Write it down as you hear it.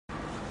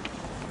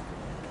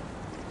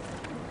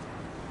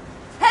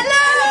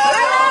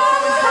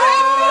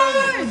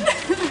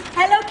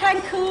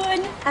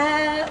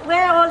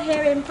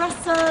in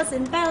Brussels,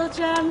 in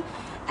Belgium.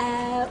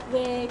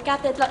 We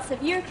gathered lots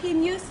of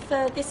European youth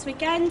for this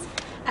weekend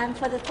and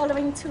for the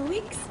following 2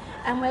 weeks.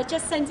 And we're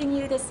just sending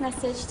you this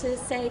message to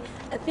say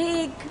a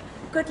big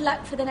good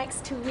luck for the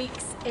next 2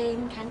 weeks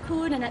in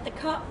Cancun and at the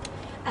COP.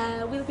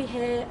 We'll be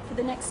here for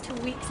the next 2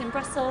 weeks in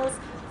Brussels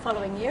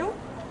following you.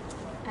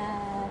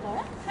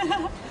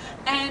 Laura?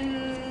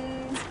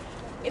 And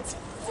it's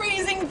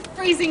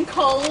freezing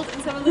cold,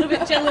 and so I'm a little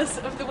bit jealous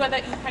of the weather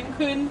in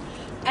Cancun.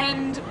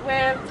 And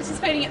we're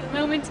participating at the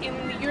moment in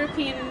the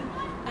European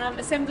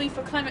Assembly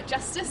for Climate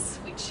Justice,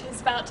 which is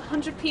about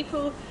 100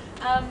 people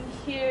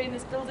here in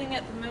this building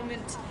at the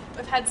moment.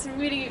 We've had some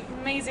really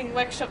amazing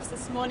workshops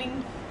this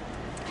morning,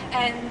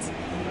 and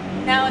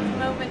now at the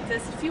moment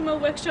there's a few more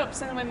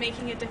workshops, and then we're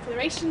making a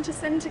declaration to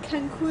send to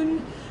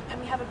Cancun, and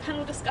we have a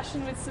panel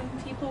discussion with some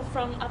people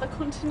from other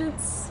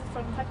continents,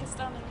 from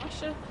Pakistan and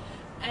Russia.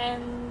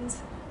 And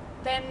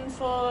then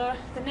for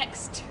the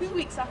next 2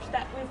 weeks after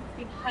that, we've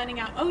been planning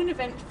our own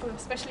event,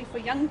 especially for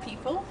young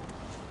people.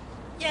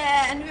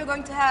 Yeah, and we're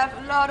going to have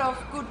a lot of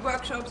good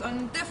workshops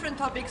on different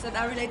topics that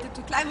are related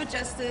to climate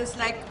justice,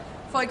 like,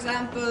 for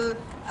example,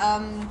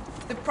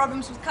 the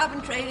problems with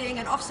carbon trading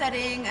and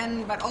offsetting,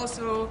 but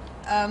also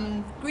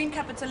green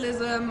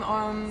capitalism,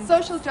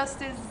 social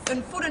justice,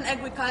 and food and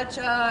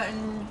agriculture,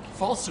 and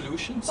false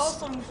solutions,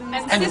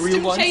 and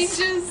real ones.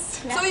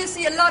 Changes. Yeah. So you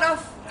see a lot of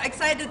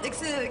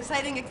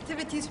exciting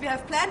activities we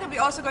have planned, and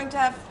we're also going to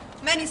have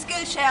many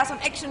skill shares on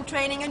action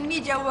training and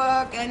media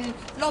work and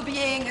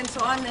lobbying and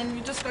so on, and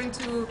we're just going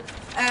to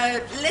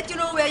let you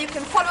know where you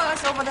can follow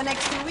us over the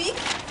next 2 weeks.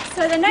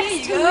 So the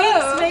next 2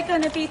 weeks we're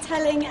going to be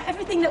telling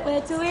everything that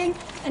we're doing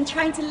and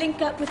trying to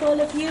link up with all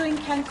of you in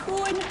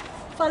Cancun,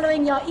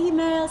 following your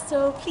emails,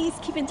 so please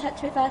keep in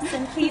touch with us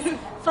and please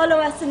follow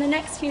us in the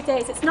next few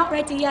days. It's not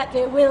ready yet,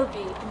 but it will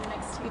be in the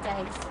next few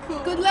days. Cool.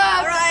 Good luck!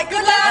 All right,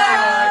 good luck!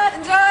 Bye.